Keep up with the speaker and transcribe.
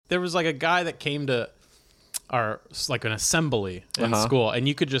there was like a guy that came to like an assembly in school, and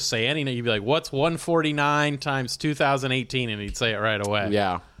you could just say anything. You'd be like, what's 149 times 2018? And he'd say it right away.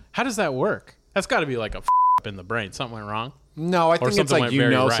 Yeah. How does that work? That's got to be like a up in the brain. Something went wrong. No, I think it's like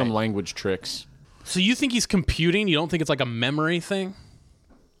right. some language tricks. So you think he's computing? You don't think it's like a memory thing?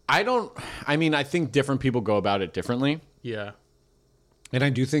 I think different people go about it differently. Yeah. And I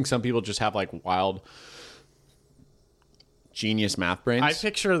do think some people just have like wild genius math brains. I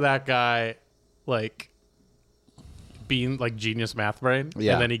picture that guy like being like genius math brain,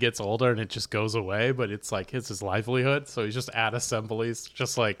 yeah. And then he gets older and it just goes away, but it's like his livelihood, so he's just at assemblies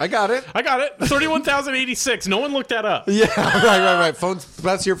just like I got it 31,086. No one looked that up. Yeah. right phones,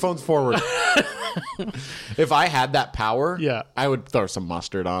 that's your phones forward. If I had that power, yeah, I would throw some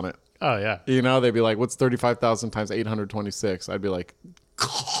mustard on it. Oh yeah. You know, they'd be like, what's 35,000 times 826? I'd be like,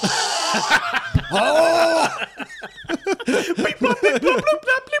 oh!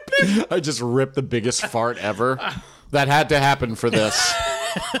 I just ripped the biggest fart ever. That had to happen for this.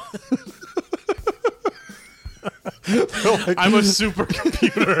 Like, I'm a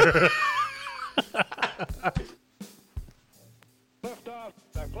supercomputer. Lift off.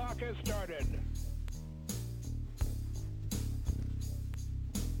 The clock has started.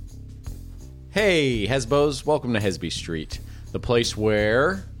 Hey, Hesbos, welcome to Hesby Street, the place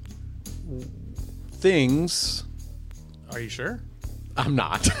where things... Are you sure? I'm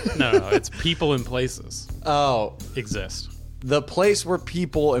not. No, it's people and places. Oh. Exist. The place where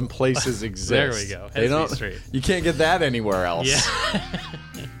people and places exist. There we go. Hesby Street. You can't get that anywhere else. Yeah.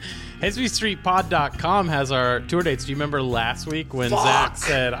 HesbyStreetPod.com has our tour dates. Do you remember last week when Zack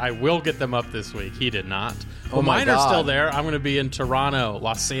said, I will get them up this week? He did not. Well, mine are still there. I'm going to be in Toronto,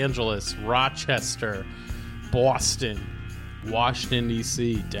 Los Angeles, Rochester, Boston, Washington,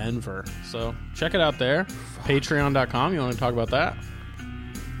 D.C., Denver. So check it out there. Patreon.com. You want to talk about that?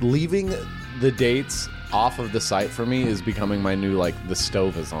 Leaving the dates off of the site for me is becoming my new, like, the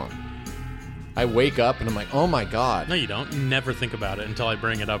stove is on. I wake up and I'm like, oh my God. No, you don't. You never think about it until I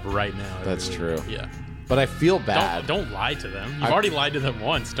bring it up right now. That's true. Yeah. But I feel bad. Don't lie to them. You've already lied to them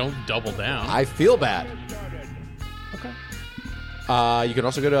once. Don't double down. I feel bad. Okay. You can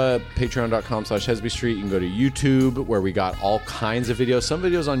also go to patreon.com/Hesby Street. You can go to YouTube, where we got all kinds of videos. Some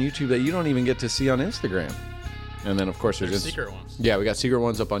videos on YouTube that you don't even get to see on Instagram. And then, of course, there's secret ones. Yeah, we got secret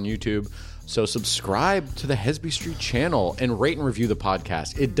ones up on YouTube. So subscribe to the Hesby Street channel and rate and review the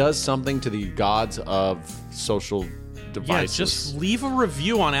podcast. It does something to the gods of social devices. Yeah, just leave a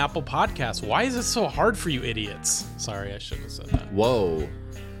review on Apple Podcasts. Why is it so hard for you idiots? Sorry, I shouldn't have said that. Whoa.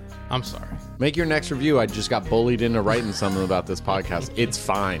 I'm sorry. Make your next review. I just got bullied into writing something about this podcast. It's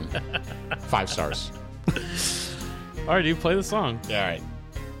fine. 5 stars. All right, dude, play the song. All right.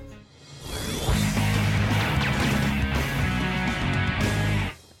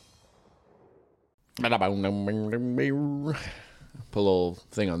 Put a little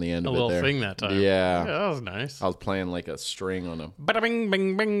thing on the end of it there. A little thing that time. Yeah. That was nice. I was playing like a string on a... Bada bing,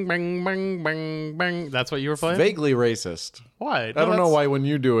 bing, bing, bing, bing, bing, bing. That's what you were playing? Vaguely racist. Why? I don't know why when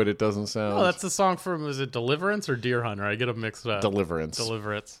you do it, it doesn't sound... No, that's the song from, is it Deliverance or Deer Hunter? I get them mixed up. Deliverance.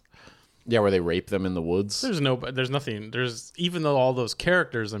 Yeah, where they rape them in the woods. There's nothing. Even though all those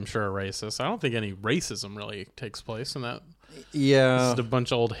characters, I'm sure, are racist, I don't think any racism really takes place in that. Yeah. It's just a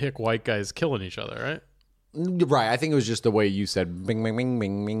bunch of old hick white guys killing each other, right? Right. I think it was just the way you said bing, bing, bing,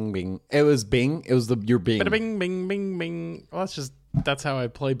 bing, bing, bing. It was bing. It was your bing. Bada bing, bing, bing, bing. Well, that's how I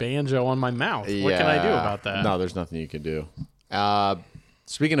play banjo on my mouth. Yeah. What can I do about that? No, there's nothing you can do.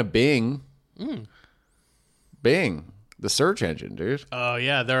 Speaking of Bing, Bing, the search engine, dude. Oh,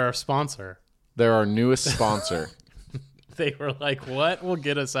 yeah. They're our sponsor. They're our newest sponsor. They were like, what will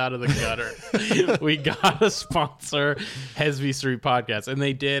get us out of the gutter? We got to sponsor Hesby Street Podcast. And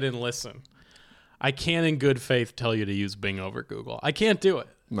they did, and listen. I can't in good faith tell you to use Bing over Google. I can't do it.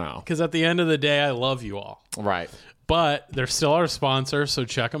 No. Because at the end of the day, I love you all. Right. But they're still our sponsor, so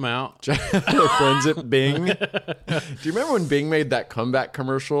check them out. Their friends at Bing. Do you remember when Bing made that comeback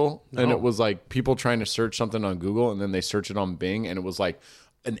commercial? No. And it was like people trying to search something on Google, and then they search it on Bing, and it was like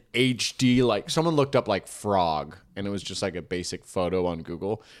an HD, like someone looked up like frog, and it was just like a basic photo on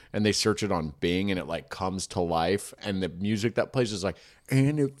Google, and they search it on Bing, and it like comes to life, and the music that plays is like,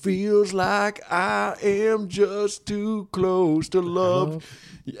 and it feels like I am just too close to love.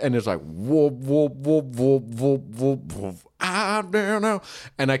 And it's like, whoop, whoop, whoop, whoop, whoop, whoop, whoop. I don't know.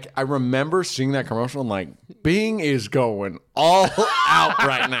 And I remember seeing that commercial and like, Bing is going all out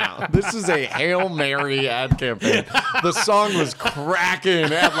right now. This is a Hail Mary ad campaign. The song was cracking.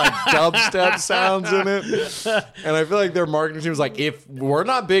 It had like dubstep sounds in it. And I feel like their marketing team was like, if we're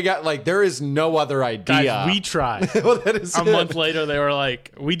not big at, like, there is no other idea. Guys, we tried. Well, that is a month later, they were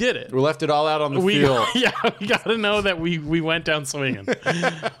like, we did it. We left it all out on the field. Yeah, we got to know that we went down swinging.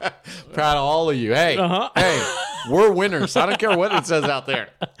 Proud of all of you. Hey, hey, we're winners. I don't care what it says out there.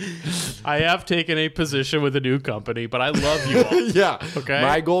 I have taken a position with a new company, but I love you all. Yeah. Okay.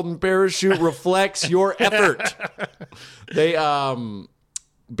 My golden parachute reflects your effort. They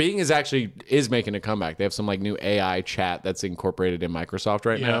Bing is making a comeback. They have some like new AI chat that's incorporated in Microsoft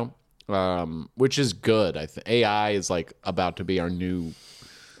right now. Which is good. I think AI is like about to be our new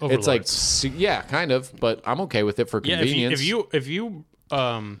Overlords. It's like yeah, kind of, but I'm okay with it for convenience. Yeah, if you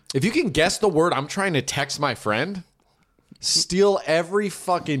can guess the word I'm trying to text my friend, steal every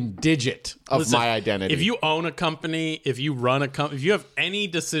fucking digit of my identity. If you own a company, if you run a company, if you have any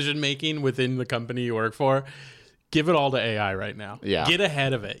decision making within the company you work for, give it all to AI right now. Yeah. Get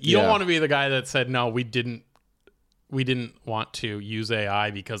ahead of it. You don't want to be the guy that said, no, we didn't want to use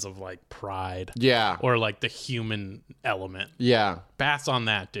AI because of like pride. Yeah. Or like the human element. Yeah. Pass on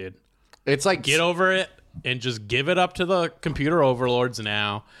that, dude. It's like Get over it and just give it up to the computer overlords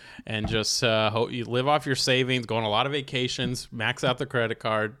now, and just hope you live off your savings, go on a lot of vacations, max out the credit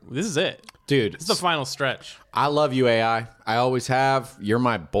card. This is it. Dude, This is the final stretch. I love you, AI. I always have. You're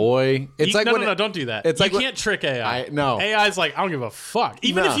my boy. It's like no, don't do that. It's You like can't trick AI. No. AI's like, I don't give a fuck.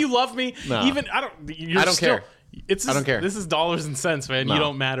 Even No. if you love me, No. even I don't care. I don't care. This is dollars and cents, man. No. You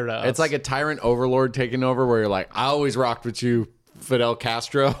don't matter to us. It's like a tyrant overlord taking over where you're like, I always rocked with you, Fidel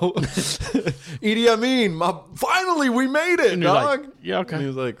Castro. Idi Amin, finally we made it, And you're dog. like, yeah, okay. And he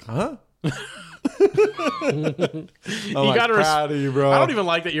was like, huh? You gotta proud of you, bro. I don't even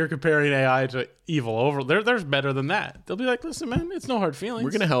like that you're comparing AI to evil over. There's better than that. They'll be like, listen, man, it's no hard feelings.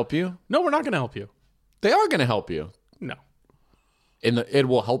 We're going to help you. No, we're not gonna help you. They are going to help you. No. It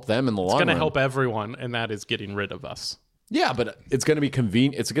will help them in the long It's run. gonna help everyone, and that is getting rid of us. Yeah, but it's going to be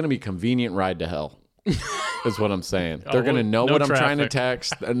convenient. It's going to be convenient ride to hell. Is what I'm saying. They're going to know no what I'm trying to traffic.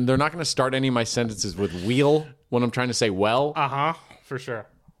 text, and they're not going to start any of my sentences with wheel when I'm trying to say well. For sure.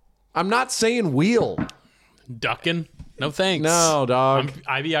 I'm not saying wheel. Ducking? No thanks. No, dog.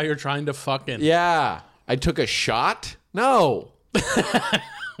 I be out here trying to fucking. Yeah. I took a shot? No. I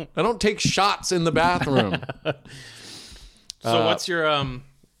don't take shots in the bathroom. So what's your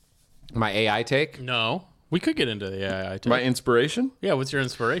My AI take? No, we could get into the AI. Too. My inspiration? Yeah, what's your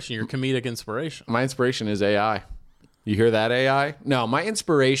inspiration? Your comedic inspiration? My inspiration is AI. You hear that, AI? No, my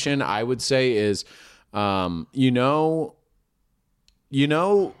inspiration, I would say, is, you know,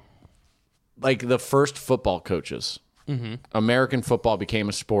 like the first football coaches. Mm-hmm. American football became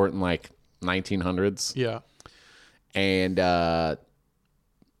a sport in like 1900s. Yeah. And,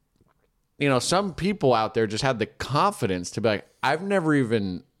 some people out there just had the confidence to be like, I've never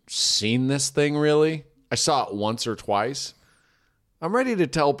even seen this thing really. I saw it once or twice. I'm ready to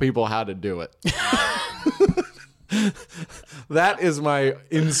tell people how to do it. That is my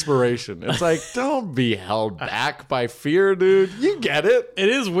inspiration. It's like, don't be held back by fear, dude. You get it. It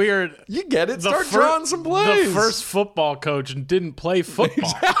is weird. You get it. Start drawing some plays. The first football coach didn't play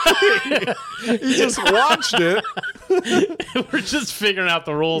football. He just watched it. We're just figuring out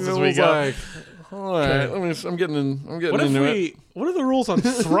the rules as It we was go. like, all right, I'm getting into it. What are the rules on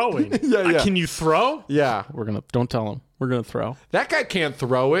throwing? Yeah. Can you throw? Yeah. Don't tell him. We're gonna throw. That guy can't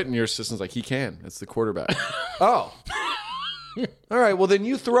throw it, and your assistant's like, he can. It's the quarterback. Oh. All right, well, then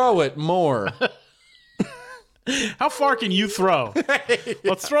you throw it more. How far can you throw?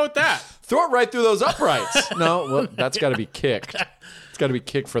 Let's throw at that. Throw it right through those uprights. No, well, that's got to be kicked. It's got to be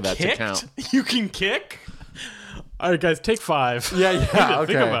kicked for that to count. You can kick? All right, guys, take 5. Yeah,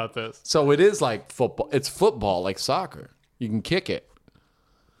 okay. Think about this. So it is like football. It's football, like soccer. You can kick it.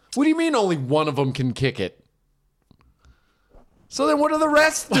 What do you mean only one of them can kick it? So then what do the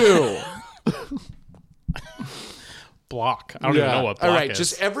rest do? Block. I don't even know what block All right, is.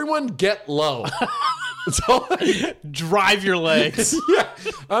 just everyone get low. So, drive your legs. yeah.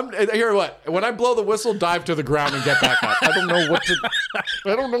 Here, what? When I blow the whistle, dive to the ground and get back up. I don't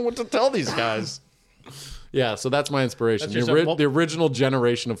know what to tell these guys. Yeah, so that's my inspiration. That's The original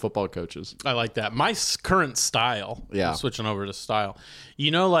generation of football coaches. I like that. My current style. Yeah. Switching over to style.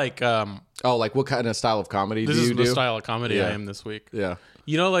 Like Like what kind of style of comedy do this you is do? the style of comedy Yeah. I am this week. Yeah.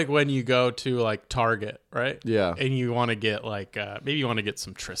 Like when you go to like Target, right? Yeah. And you want to get like maybe you want to get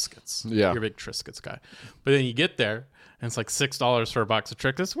some Triscuits. Yeah. You're a big Triscuits guy. But then you get there and it's like $6 for a box of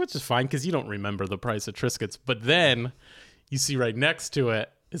Triscuits, which is fine because you don't remember the price of Triscuits. But then You see right next to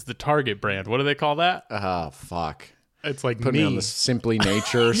it is the Target brand. What do they call that? Oh, fuck. It's like Put me on the Simply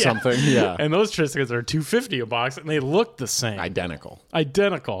Nature or something. Yeah. And those Triscuits are $2.50 a box, and they look the same. Identical.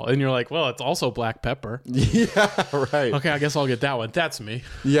 And you're like, well, it's also black pepper. Yeah, right. Okay, I guess I'll get that one. That's me.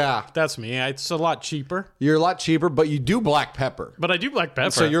 Yeah. That's me. It's a lot cheaper. You're a lot cheaper, but you do black pepper. But I do black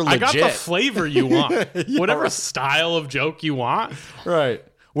pepper. So you're legit. I got the flavor you want. Yeah, Whatever right. style of joke you want. Right.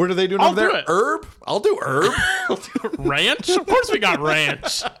 What are they doing I'll over there? do it. Herb? I'll do herb. Ranch? Of course we got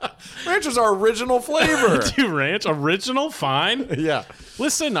ranch. Ranch is our original flavor. Do ranch. Original, fine. Yeah.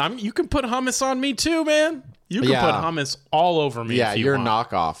 Listen, you can put hummus on me too, man. You can Yeah. put hummus all over me if you you're want.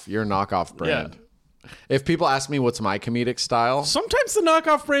 knockoff. You're a knockoff brand. If people ask me what's my comedic style, Sometimes the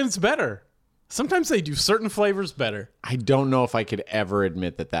knockoff brand's better. Sometimes they do certain flavors better. I don't know if I could ever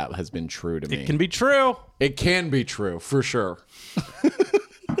admit that has been true to me. It can be true. It can be true, for sure.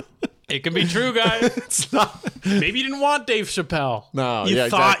 It can be true, guys. It's not. Maybe you didn't want Dave Chappelle. No, you yeah,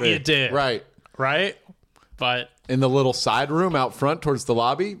 thought exactly. you did. Right. Right? But In the little side room out front towards the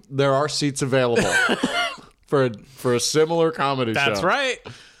lobby, there are seats available for a similar comedy show. that's right.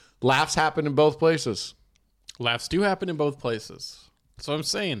 Laughs happen in both places. Laughs do happen in both places. So I'm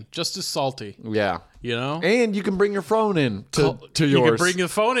saying, just as salty, Yeah. you know? And you can bring your phone in to You yours. can bring the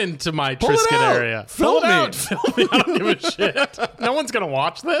phone into my Pull it Triscuit out. area. Film Pull it me. out. Film me. I don't give a shit. No one's going to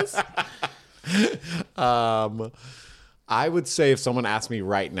watch this. I would say if someone asked me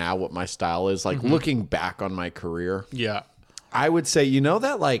right now what my style is, like looking back on my career, Yeah. I would say, you know,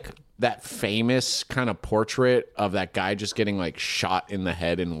 that famous kind of portrait of that guy just getting like shot in the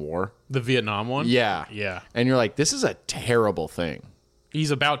head in war? The Vietnam one? Yeah. Yeah. And you're like, this is a terrible thing.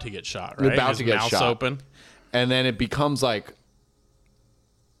 He's about to get shot, right? About His to get mouth's shot. open. And then it becomes like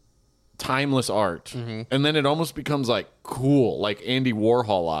timeless art. And then it almost becomes like cool, like Andy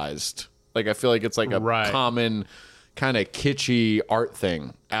Warholized. Like I feel like it's like a Right. common kind of kitschy art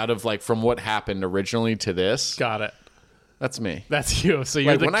thing out of like from what happened originally to this. Got it. That's me. That's you. So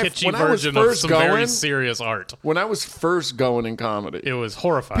you're Like, the when I kitschy was version of first some very going- serious art. When I was first going in comedy, It was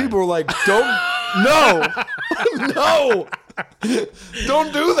horrifying. people were like, "Don't, no, no,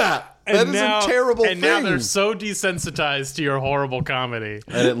 don't do that. That is a terrible and thing." now they're so desensitized to your horrible comedy.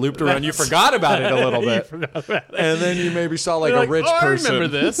 And it looped around. You forgot about it a little You bit. forgot about it. And then you maybe saw like You're a rich oh, person. I remember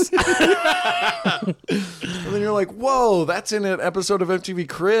this. And then you're like, whoa, that's in an episode of MTV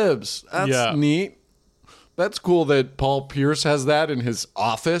Cribs. That's Yeah. neat. That's cool that Paul Pierce has that in his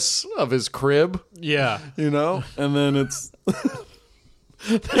office of his crib, Yeah. you know? And then it's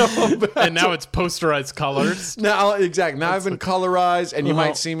And now it's posterized colors. now exactly. Now I've been colorized and you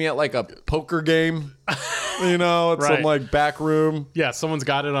might see me at like a poker game. You know, it's some Right. like back room. Yeah, someone's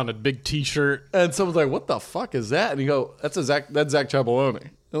got it on a big T-shirt. And someone's like, "What the fuck is that?" And you go, "That's Zack Chapaloni."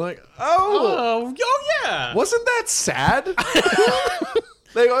 I'm like, Oh yeah. wasn't that sad?"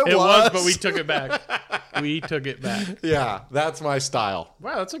 They go, It was, but we took it back. We took it back. Yeah, that's my style.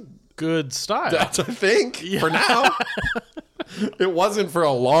 Wow, that's a good style. That's I think for now. It wasn't for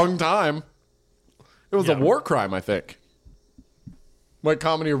a long time. It was a Yeah. war crime, I think. My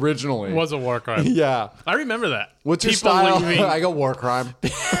comedy originally It was a war crime. Yeah. I remember that. What's your People style? leaving- I go war crime.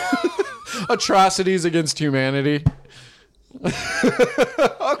 Atrocities against humanity.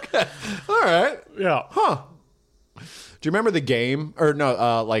 Okay. All right. Yeah. Huh. Do you remember the game? Or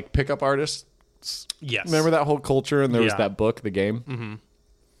no, like pickup artists? Yes. Remember that whole culture? And there was Yeah. that book, The Game? Mm-hmm.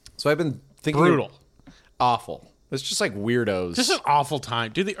 So I've been thinking. Brutal. Awful. It's just like weirdos. Just an awful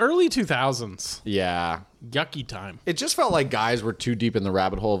time. Dude, the early 2000s. yeah. Yucky time. It just felt like guys were too deep in the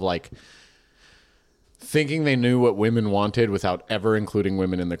rabbit hole of like thinking they knew what women wanted without ever including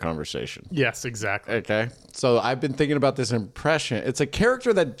women in the conversation. Yes, exactly. Okay. So I've been thinking about this impression. It's a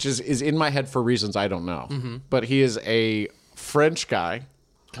character that just is in my head for reasons I don't know. But he is a French guy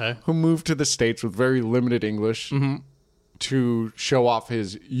Okay. who moved to the States with very limited English to show off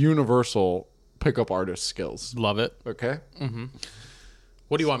his universal pickup artist skills. Love it. Okay.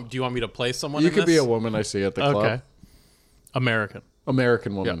 What do you want? Do you want me to play someone? You in could be this? a woman I see at the club. Okay. American.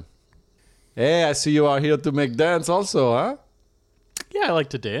 American woman. Hey, I see you are here to make dance also, huh? Yeah, I like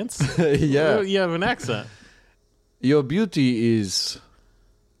to dance. Yeah. You have an accent. Your beauty is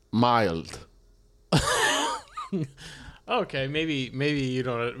mild. Okay, maybe you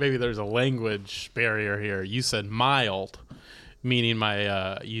don't. Maybe there's a language barrier here. You said mild, meaning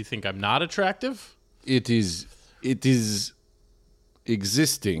you think I'm not attractive? It is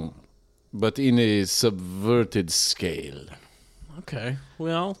existing, but in a subverted scale. Okay.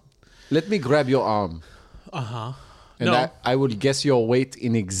 Well, Let me grab your arm. And No. I will guess your weight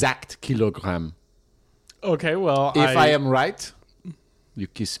in exact kilogram. okay. Well, If I am right, you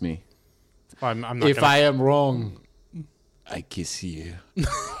kiss me. I'm not. If gonna, I am wrong, I kiss you.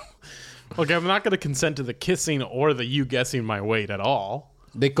 Okay, I'm not going to consent to the kissing or the you guessing my weight at all.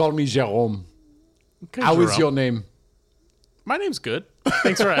 They call me Jérôme. Okay, How is Jerome. your name? My name's good.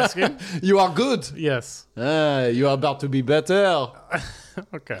 Thanks for asking. You are good. Yes. You are about to be better.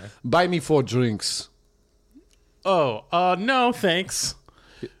 Okay. Buy me 4 drinks. Oh, no, thanks.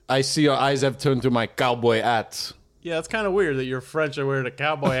 I see your eyes have turned to my cowboy hat. Yeah, it's kind of weird that you're French and wearing a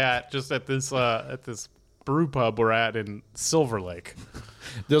cowboy hat just at this brew pub we're at in Silver Lake.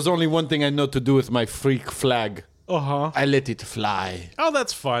 There's only one thing I know to do with my freak flag. Uh-huh. I let it fly. Oh,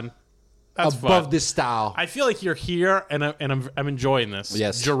 that's fun. That's Above fun. the star. I feel like you're here and I'm enjoying this.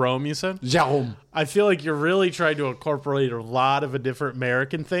 Yes. Jerome, you said? Jérôme. I feel like you're really trying to incorporate a lot of different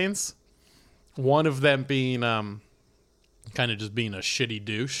American things. One of them being kind of just being a shitty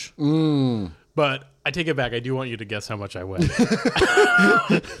douche. But I take it back. I do want you to guess how much I weigh.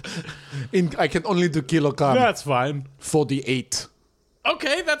 I can only do kilogram. That's fine. 48.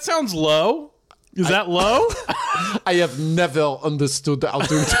 Okay, that sounds low. Is that low? I have never understood how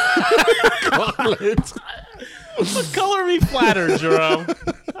to call it. Color me flattered, Jerome.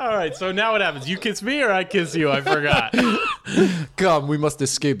 All right, so now what happens? You kiss me or I kiss you? I forgot. Come, we must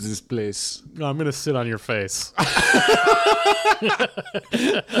escape this place. No, I'm going to sit on your face.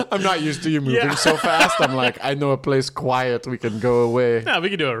 I'm not used to you moving so fast. I'm like, I know a place quiet. We can go away. No, we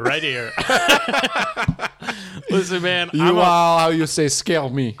can do it right here. Listen, man. You are, how you say, scare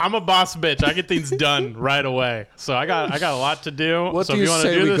me. I'm a boss bitch. I get things done right away. So I got a lot to do. What so do if you want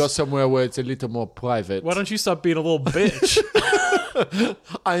say to do we this, go somewhere where it's a little more private? why don't you stop being a little bitch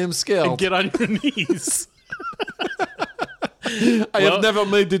I am scared. and get on your knees? I have never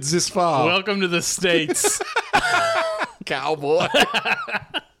made it this far. Welcome to the States. Cowboy.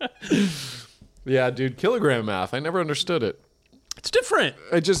 Yeah, dude, kilogram math. I never understood it. It's different.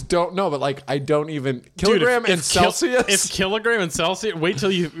 I just don't know, but like I don't even kilogram Dude, and Celsius. It's kilogram and Celsius. Wait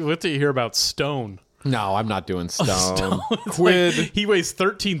till you hear about stone. No, I'm not doing stone. It's Quid. like, he weighs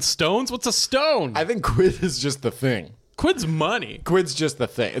 13 stones. What's a stone? I think quid is just the thing. Quid's money. Quid's just the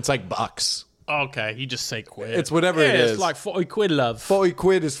thing. It's like bucks. Okay, you just say quid. It's whatever it is. It's like 40 quid, love. 40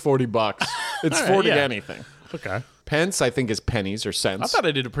 quid is $40. It's All right, 40 yeah. anything. Okay. Pence, I think, is pennies or cents. I thought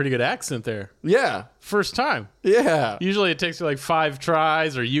I did a pretty good accent there. Yeah. First time. Yeah. Usually it takes you like 5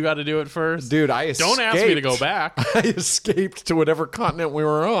 tries or you got to do it first. Dude, I escaped. Don't ask me to go back. I escaped to whatever continent we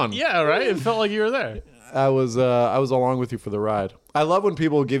were on. Yeah, right? It felt like you were there. I was along with you for the ride. I love when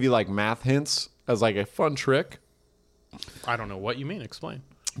people give you like math hints as like a fun trick. I don't know what you mean. Explain.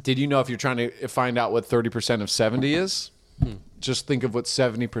 Did you know if you're trying to find out what 30% of 70 is, just think of what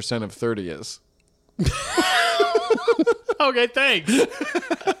 70% of 30 is. Okay, thanks.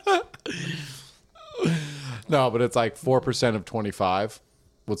 No, but it's like 4% of 25.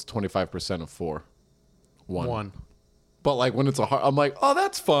 What's 25% of 4? 1. But like when it's I'm like, oh,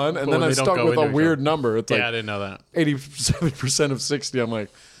 that's fun. And But then when I'm they don't stuck go with a into each weird other. number. It's Yeah, I like didn't know that. 87% of 60. I'm like,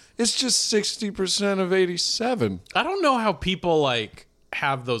 it's just 60% of 87. I don't know how people like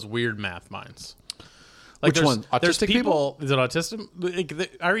have those weird math minds. Like, Which one? There's Autistic people? Is it autism?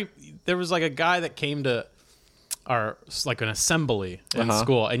 Like, there was like a guy that came to our like an assembly in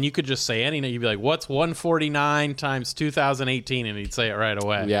school, and you could just say anything. You'd be like, "What's 149 times 2018?" and he'd say it right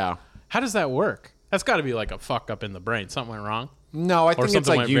away. Yeah. How does that work? That's got to be like a fuck up in the brain. Something went wrong. No, I think it's something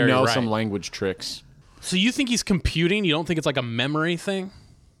like went you very know right. some language tricks. So you think he's computing? You don't think it's like a memory thing?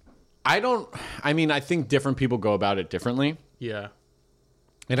 I mean, I think different people go about it differently. Yeah.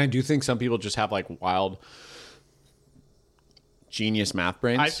 And I do think some people just have like wild genius math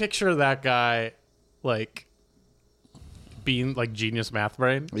brains. I picture that guy like being like genius math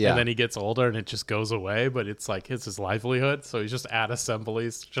brain, Yeah. and then he gets older and it just goes away, but it's like it's his livelihood, so he's just at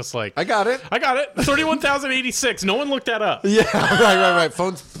assemblies just like I got it. 31,086. No one looked that up. Yeah, right.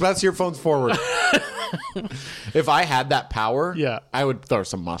 Phones, press your phones forward. If I had that power, Yeah. I would throw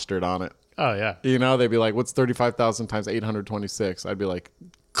some mustard on it. Oh yeah. You know, they'd be like, what's 35,000 times 826? I'd be like,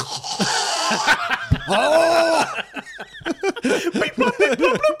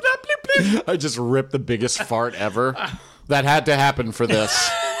 I just ripped the biggest fart ever. That had to happen for this.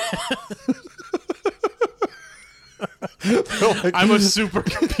 I'm a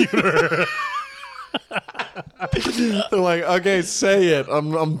supercomputer. They're like, okay, say it.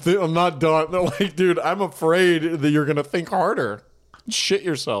 I'm not done. They're like, dude, I'm afraid that you're gonna think harder. Shit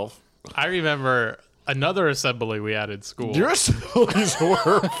yourself. I remember another assembly we had in school. Your assemblies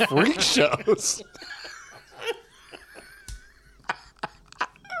were freak shows.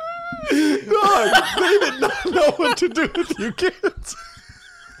 Dog, they did not know what to do with you kids.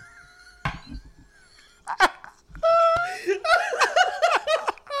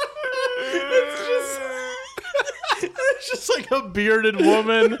 It's just a bearded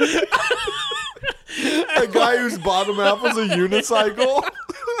woman. A guy whose bottom half was a unicycle.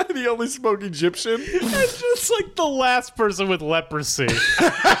 And he only spoke Egyptian. And just like the last person with leprosy.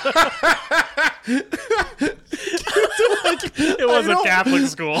 It was a Catholic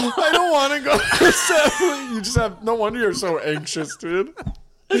school. I don't want to go to assembly. You just have no wonder you're so anxious, dude.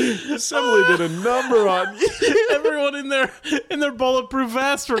 Assembly did a number on you. Everyone in their bulletproof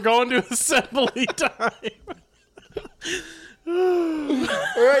vest were going to assembly time.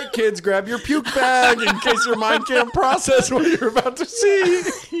 All right, kids, grab your puke bag in case your mind can't process what you're about to see.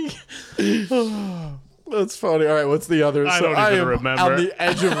 That's funny. All right, what's the other? I don't even remember. On the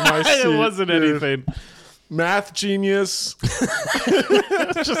edge of my seat. It wasn't anything. Math genius.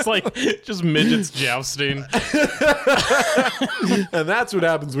 just midgets jousting. And that's what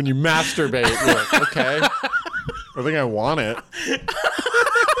happens when you masturbate. You're like, okay, I think I want it.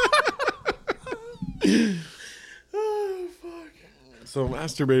 Oh, fuck. So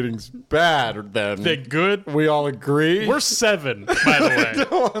masturbating's bad then. They good? We all agree? We're 7, by the way. I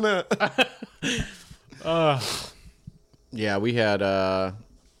don't wanna... Yeah, we had...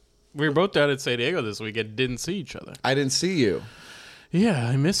 We were both down at San Diego this week and didn't see each other. I didn't see you. Yeah,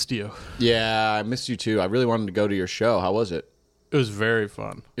 I missed you. Yeah, I missed you too. I really wanted to go to your show. How was it? It was very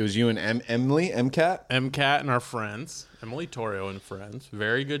fun. It was you and Emily, MCAT? MCAT and our friends. Emily, Torio, and friends.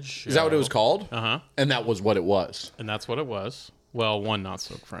 Very good show. Is that what it was called? Uh-huh. And that was what it was? And that's what it was. Well, one not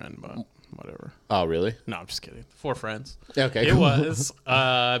so friend, but whatever. Oh, really? No, I'm just kidding. 4 friends. Okay, It cool. was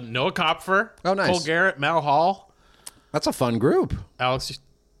Noah Kopfer. Oh, nice. Cole Garrett, Mal Hall. That's a fun group. Alex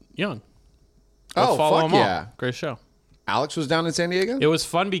Young. Oh, follow fuck them all. yeah. Great show. Alex was down in San Diego? It was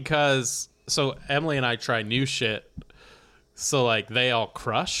fun because, so Emily and I try new shit. So, like, they all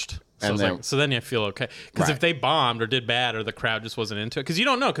crushed. So, And then- so then you feel okay. Because Right. if they bombed or did bad or the crowd just wasn't into it, because you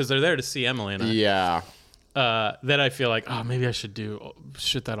don't know because they're there to see Emily and I. Yeah. Then I feel like, oh, maybe I should do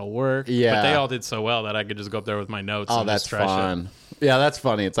shit that'll work. Yeah. But they all did so well that I could just go up there with my notes Oh, and that's just trash fun. Yeah, that's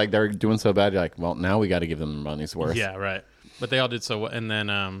funny. It's like they're doing so bad. You're like, well, now we got to give them the money's worth. it. Yeah, right. But they all did so well. And then,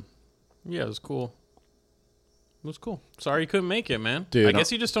 yeah, it was cool. It was cool. Sorry you couldn't make it, man. Dude, I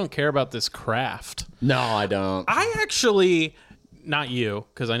guess you just don't care about this craft. No, I don't. I actually, not you,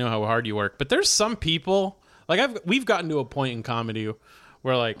 because I know how hard you work, but there's some people, like we've gotten to a point in comedy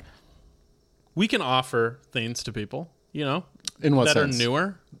where, like, we can offer things to people, you know, In what that sense? are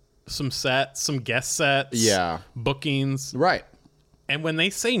newer, some sets, some guest sets, Yeah. bookings, Right. and when they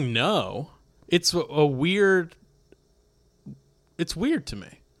say no, it's a weird. It's weird to me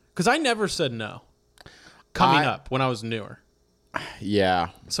because I never said no. Coming up when I was newer, Yeah.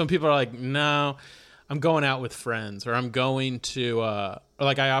 some people are like, no, I'm going out with friends, or I'm going to, or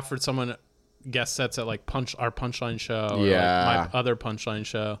like I offered someone guest sets at like our Punchline show, or Yeah. like my other Punchline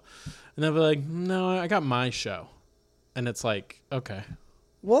show, and they'll be like, no, I got my show, and it's like, okay,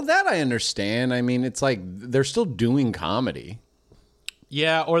 Well, that I understand. I mean, it's like they're still doing comedy.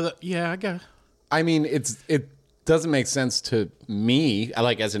 yeah, I got, I mean, it doesn't make sense to me,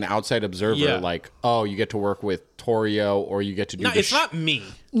 like as an outside observer, Yeah. like, oh, you get to work with Torio or you get to do no, the it's not me.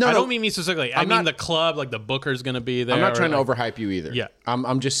 No, I no. don't mean me specifically. I mean not- the club, like the booker's gonna be there. I'm not or, trying like, to overhype you either. Yeah.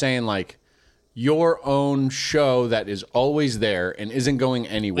 I'm just saying, like, your own show that is always there and isn't going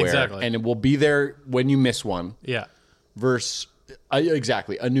anywhere. Exactly. And it will be there when you miss one. Yeah, Versus,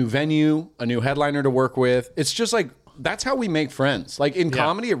 exactly, a new venue, a new headliner to work with. It's just like, that's how we make friends. Like, in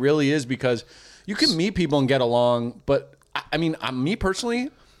comedy, it really is, because you can meet people and get along, but I mean, me personally,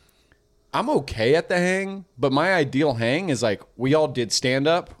 I'm okay at the hang, but my ideal hang is like we all did stand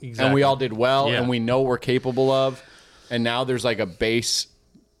up and Exactly. we all did well Yeah. and we know what we're capable of, and now there's like a base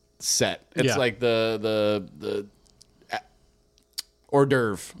set. It's Yeah. like the hors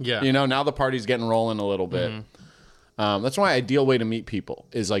d'oeuvre. Yeah. You know, now the party's getting rolling a little bit. That's my ideal way to meet people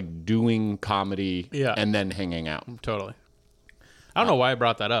is like doing comedy Yeah. and then hanging out. totally. I don't know why I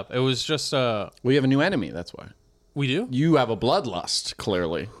brought that up. It was just We have a new enemy. That's why. we do. You have a bloodlust,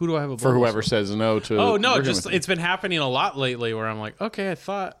 clearly. Who do I have a For bloodlust whoever with? says no to. Oh no, working just with you. it's been happening a lot lately where I'm like, okay, I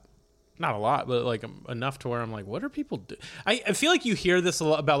thought not a lot, but like enough to where I'm like, what are people do? I feel like you hear this a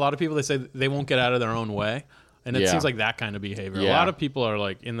lot about a lot of people. They say they won't get out of their own way, and it Yeah. seems like that kind of behavior. A Yeah. lot of people are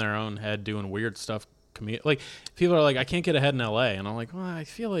like in their own head doing weird stuff. Like people are like, I can't get ahead in LA, and I'm like, well, I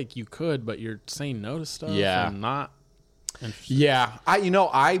feel like you could, but you're saying no to stuff. Yeah. and not. Yeah,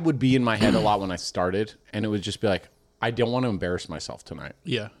 I would be in my head a lot when I started, and it would just be like, I don't want to embarrass myself tonight.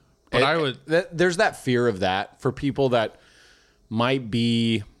 Yeah, but I would. There's that fear of that for people that might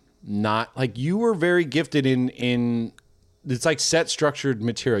be not like you were very gifted in. It's like set structured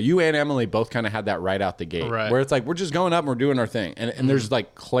material. You and Emily both kind of had that right out the gate, Right. where it's like we're just going up and we're doing our thing, and there's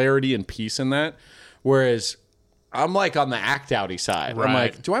like clarity and peace in that. Whereas I'm like on the act outy side. Right. I'm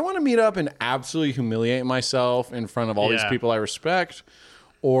like, do I want to meet up and absolutely humiliate myself in front of all these Yeah. people I respect,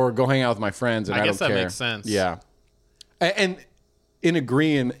 or go hang out with my friends and I guess don't that care? makes sense. Yeah. And in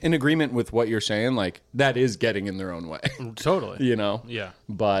agreement with what you're saying, like that is getting in their own way. Totally. You know? Yeah.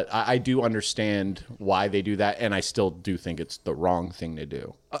 But I do understand why they do that, and I still do think it's the wrong thing to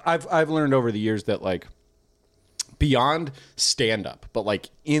do. I've learned over the years that like beyond stand up, but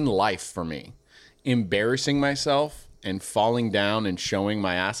like in life for me, embarrassing myself and falling down and showing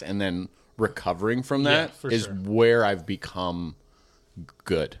my ass and then recovering from that is where I've become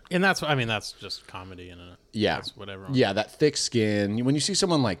good. And that's just comedy and that's whatever. Yeah, that thick skin. When you see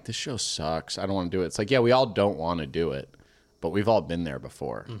someone like, this show sucks, I don't want to do it. It's like, yeah, we all don't want to do it, but we've all been there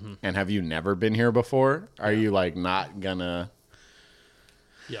before. Mm-hmm. And have you never been here before? Are you like not gonna?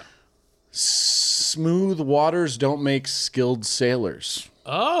 Yeah. Smooth waters don't make skilled sailors.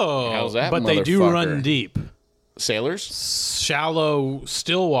 Oh, how's that? But they do run deep. Sailors? Shallow,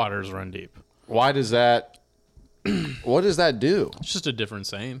 still waters run deep. Why does that? What does that do? It's just a different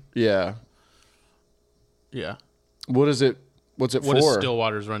saying. Yeah. Yeah. What is it? What's it What for? does still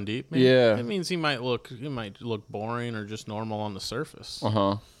waters run deep? Maybe? Yeah. It means he might look boring or just normal on the surface.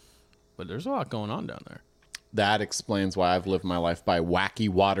 Uh-huh. But there's a lot going on down there. That explains why I've lived my life by wacky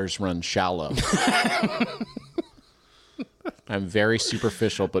waters run shallow. I'm very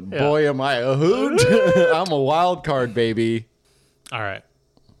superficial, but boy, am I a hoot. I'm a wild card, baby. All right.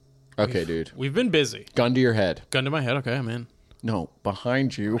 Okay, dude. We've been busy. Gun to your head. Gun to my head. Okay, I'm in. No,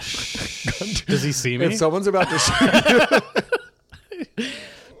 behind you. Does he see me? If someone's about to shoot you.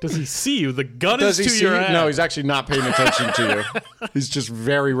 Does he see you? The gun Does is he to see your you? head. No, he's actually not paying attention to you. He's just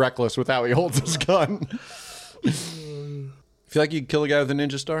very reckless with how he holds his gun. Feel like you'd kill a guy with a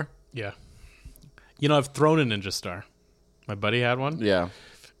ninja star? Yeah. You know, I've thrown a ninja star. My buddy had one. Yeah.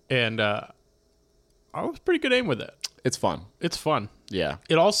 And I was pretty good aim with it. It's fun. It's fun. Yeah.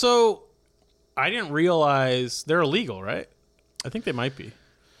 It also, I didn't realize they're illegal, right? I think they might be.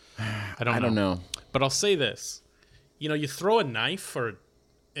 I don't know. But I'll say this. You know, you throw a knife or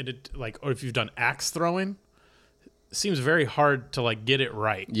if you've done axe throwing, it seems very hard to like get it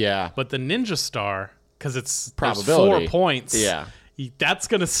right. Yeah. But the ninja star, because it's probability. 4 points. Yeah. That's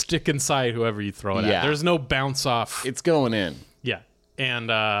going to stick inside whoever you throw it at. There's no bounce off. It's going in. Yeah. And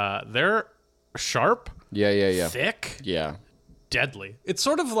they're sharp. Yeah. Thick. Yeah. Deadly. It's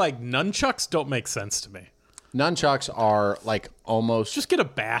sort of like nunchucks don't make sense to me. Nunchucks are like almost... Just get a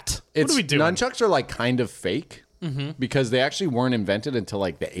bat. What are we doing? Nunchucks are like kind of fake because they actually weren't invented until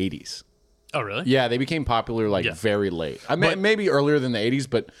like the 80s. Oh, really? Yeah, they became popular like very late. I mean, maybe earlier than the 80s,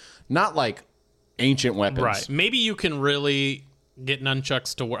 but not like ancient weapons. Right. Maybe you can really get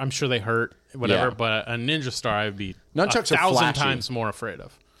nunchucks to work. I'm sure they hurt, whatever, Yeah. but a ninja star I'd be Nunchucks are 1,000 flashy. times more afraid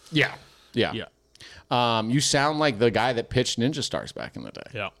of. Yeah. You sound like the guy that pitched ninja stars back in the day.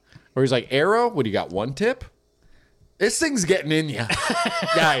 Yeah. Where he's like, arrow, what do you got, one tip? This thing's getting in you.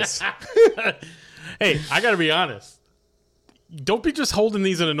 Guys. Hey, I got to be honest. Don't be just holding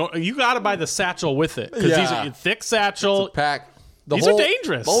these in a... You got to buy the satchel with it. Because these are thick satchel. Pack. These are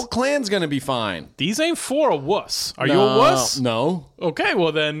dangerous. The whole clan's going to be fine. These ain't for a wuss. Are you a wuss? No. Okay,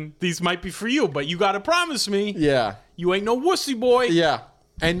 well then, these might be for you, but you got to promise me Yeah. you ain't no wussy boy. Yeah.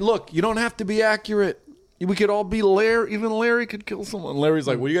 And look, you don't have to be accurate. We could all be Larry. Even Larry could kill someone. Larry's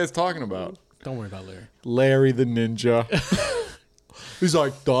like, what are you guys talking about? Don't worry about Larry. Larry the ninja. He's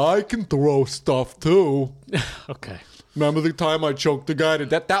like, I can throw stuff too. Okay. Remember the time I choked the guy to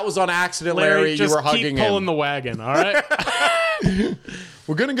death? That was on accident, Larry. Just you were hugging keep pulling him. the wagon, all right?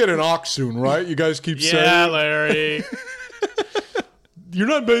 We're going to get an ox soon, right? You guys keep saying. Yeah, Larry. You're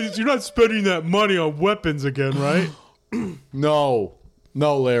not spending that money on weapons again, right? No,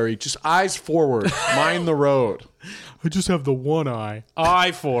 Larry. Just eyes forward. Mind the road. I just have the one eye.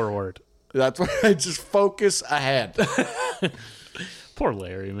 Eye forward. That's why I just focus ahead. Poor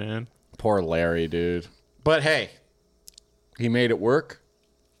Larry, man. Poor Larry, dude. But hey, he made it work.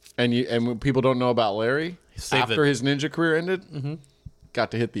 And when people don't know about Larry, after his ninja career ended,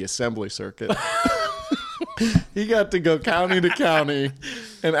 got to hit the assembly circuit. He got to go county to county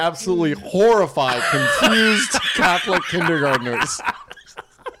and absolutely horrify confused Catholic kindergartners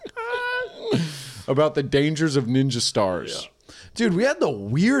about the dangers of ninja stars. Yeah. Dude, we had the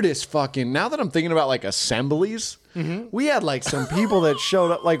weirdest fucking... Now that I'm thinking about, like, assemblies, we had, like, some people that showed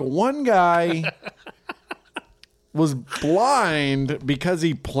up. Like, one guy was blind because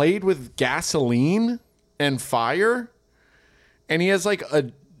he played with gasoline and fire. And he has, like,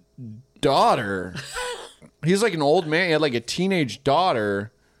 a daughter. He's, like, an old man. He had, like, a teenage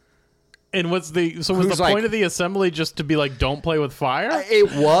daughter. And was the point of the assembly just to be like, don't play with fire? It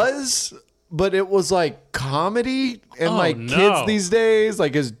was... but it was like comedy and like no. kids these days.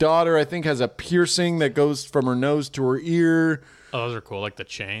 Like his daughter, I think, has a piercing that goes from her nose to her ear. Oh, those are cool. Like the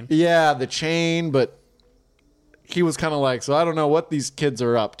chain. Yeah, the chain, but he was kind of like, so I don't know what these kids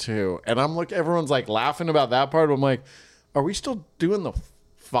are up to. And I'm like, everyone's like laughing about that part. But I'm like, are we still doing the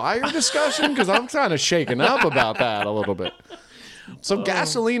fire discussion? Because I'm kind of shaken up about that a little bit. So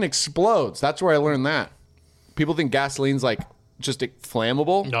gasoline explodes. That's where I learned that. People think gasoline's like just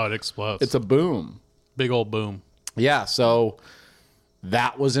flammable. No, it explodes. It's a boom. big old boom. Yeah, so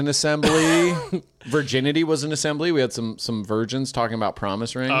that was an assembly. Virginity was an assembly. We had some virgins talking about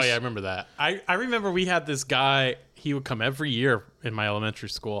promise rings. Oh, yeah, I remember that. I remember we had this guy. He would come every year in my elementary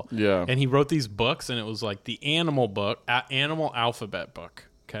school. Yeah. And he wrote these books, and it was like the animal book, animal alphabet book.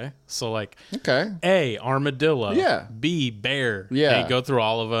 Okay. So, like, Okay. A, armadillo. Yeah. B, bear. Yeah. And he'd go through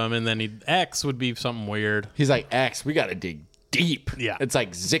all of them, and then X would be something weird. He's like, X, we got to dig deep. Yeah. It's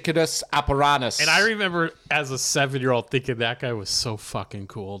like Zicadus apparatus. And I remember as a 7-year-old thinking that guy was so fucking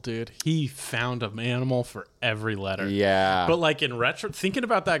cool, dude. He found an animal for every letter. Yeah. But, like, in retro, thinking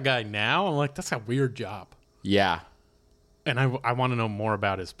about that guy now, I'm like, that's a weird job. Yeah. And I want to know more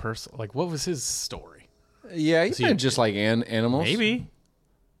about his person. Like, what was his story? Yeah, he meant just like animals. Maybe.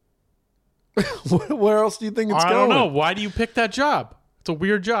 Where else do you think it's I going? don't know. Why do you pick that job? It's a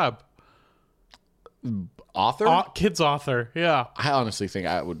weird job. Author? Kids author. Yeah. I honestly think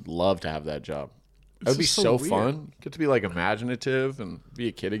I would love to have that job. It would be just so so weird. fun. Get to be like imaginative and be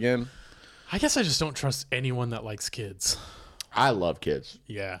a kid again. I guess I just don't trust anyone that likes kids. I love kids.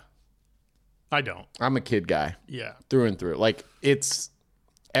 Yeah. I don't. I'm a kid guy Yeah. through and through. Like, it's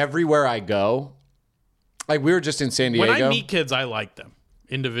everywhere I go. Like, we were just in San Diego. When I meet kids, I like them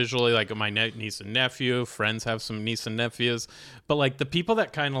individually. Like my niece and nephew, friends have some niece and nephews. But like the people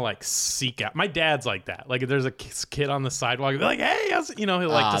that kind of like seek out, my dad's like that. Like if there's a kid on the sidewalk, they're like, hey, he'll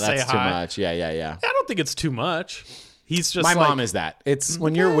like to say that's hi. too much. Yeah. I don't think it's too much. He's just My like, mom is that. It's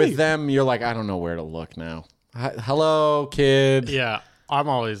when you're with them, you're like, I don't know where to look now. Hello, kid. Yeah. I'm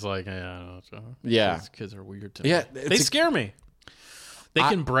always like, Yeah. These kids are weird to me. Yeah, They scare me. They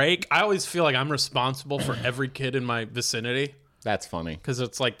can break. I always feel like I'm responsible for every kid in my vicinity That's funny. because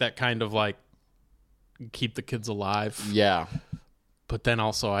it's like that kind of like keep the kids alive. Yeah. But then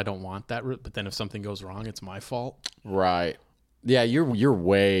also I don't want that. But then if something goes wrong, it's my fault. Right. Yeah, you're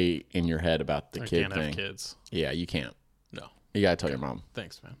way in your head about the I kid can't thing. have kids. Yeah, you can't. No. You gotta tell your mom.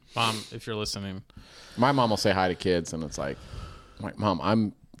 Thanks, man. Mom, if you're listening. My mom will say hi to kids, and it's like,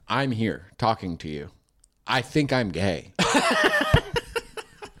 Mom, I'm here talking to you. I think I'm gay.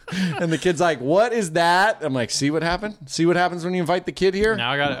 And the kid's like, what is that? I'm like, see what happened? See what happens when you invite the kid here?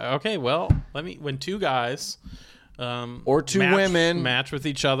 Now I got to, okay, well, when two guys Or two women match with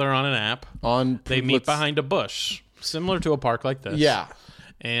each other on an app, they meet behind a bush, similar to a park like this. Yeah.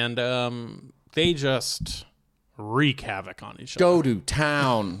 And they just wreak havoc on each other. Go to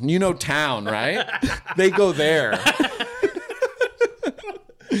town. You know town, right? They go there.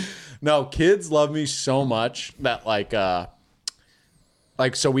 No, kids love me so much that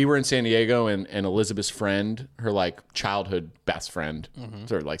so we were in San Diego and Elizabeth's friend, her like childhood best friend,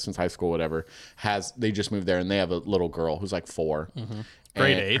 or like since high school, whatever, they just moved there and they have a little girl who's like 4.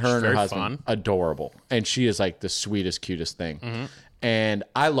 Great And age, her and very her husband, fun. adorable. And she is like the sweetest, cutest thing. And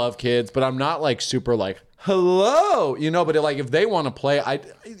I love kids, but I'm not like super like, hello, but like if they want to play,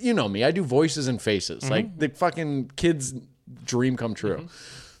 you know me, I do voices and faces. Like the fucking kid's dream come true.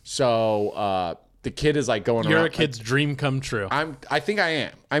 So the kid is like going around. You're a kid's dream come true. I think I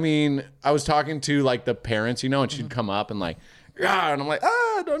am. I mean, I was talking to like the parents, and she'd come up and like, yeah, and I'm like,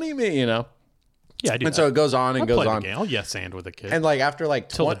 don't eat me, Yeah, I do. And so it goes on and I'll goes play on. the game. I'll yes and with a kid. And like after like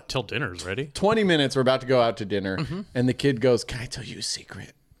till dinner's ready. 20 minutes, we're about to go out to dinner, and the kid goes, "Can I tell you a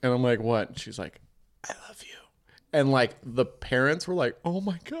secret?" And I'm like, "What?" And she's like, "I love you." And like the parents were like, "Oh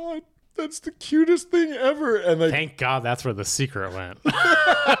my god, that's the cutest thing ever!" And like, Thank God that's where the secret went.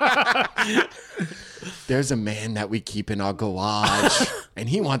 there's a man that we keep in our garage, and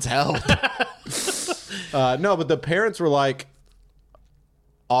he wants help. No, but the parents were like,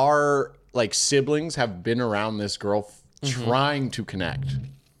 our like siblings have been around this girl trying to connect,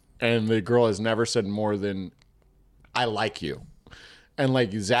 and the girl has never said more than "I like you." And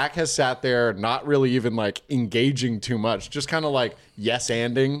like Zack has sat there, not really even like engaging too much, just kind of like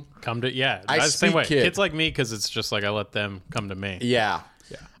yes-anding. I the same way. Kid. Kids like me because it's just like I let them come to me. Yeah.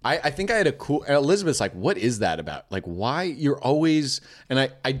 I think I had a cool. Elizabeth's like, what is that about? Like, why you're always? And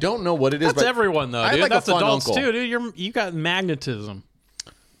I don't know what it is. That's but everyone though, I had, dude. like, a That's fun adults uncle. too, dude. You got magnetism.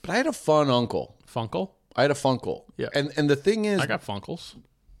 But I had a fun uncle. Funkle. I had a funkle. Yeah. And the thing is, I got funkles.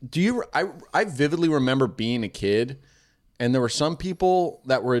 I vividly remember being a kid And there were some people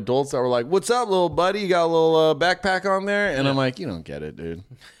that were adults that were like, "What's up, little buddy? You got a little backpack on there?" And I'm like, "You don't get it, dude."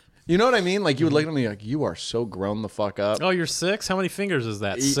 You know what I mean? Like, you would look at me like, "You are so grown the fuck up." Oh, you're 6? How many fingers is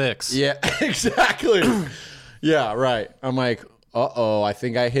that? 6. Yeah, exactly. Yeah, right. I'm like, uh-oh, I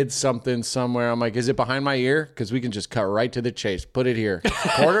think I hid something somewhere. I'm like, is it behind my ear? Because we can just cut right to the chase. Put it here.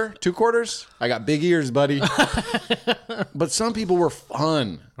 Quarter? 2 quarters? I got big ears, buddy. But some people were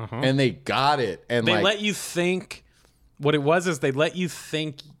fun, and they got it. And they let you think. What it was is they let you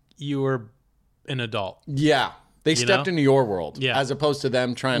think you were an adult. Yeah. They stepped into your world, as opposed to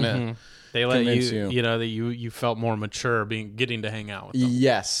them trying to They let convince you know, that you felt more mature getting to hang out with them.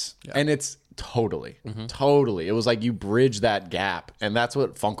 Yes. Yeah. And it's totally. It was like you bridge that gap, and that's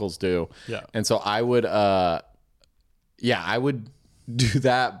what Funkles do. Yeah. And so I would I would do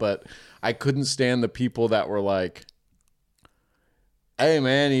that, but I couldn't stand the people that were like, "Hey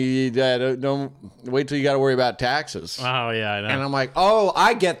man, you don't wait till you got to worry about taxes." Oh yeah, I know. And I'm like, "Oh,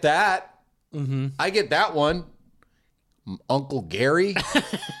 I get that. I get that one, Uncle Gary."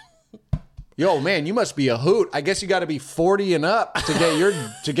 Yo, man, you must be a hoot. I guess you got to be 40 and up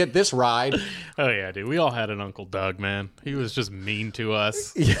to get this ride. Oh yeah, dude. We all had an Uncle Doug, man. He was just mean to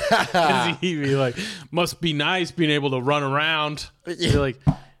us. Yeah. He'd be like, "Must be nice being able to run around." You're like,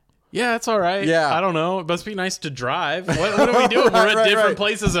 "Yeah, it's all right. Yeah. I don't know. It must be nice to drive." What are we doing? We're at different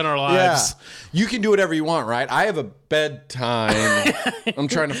places in our lives. Yeah. You can do whatever you want, right? I have a bedtime. I'm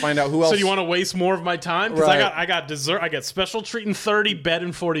trying to find out who else. So do you want to waste more of my time? Because I got dessert. I got special treat in 30, bed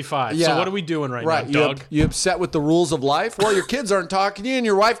in 45. Yeah. So what are we doing right now, Doug? You upset with the rules of life? Well, your kids aren't talking to you, and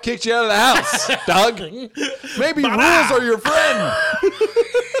your wife kicked you out of the house, Doug. Maybe rules are your friend.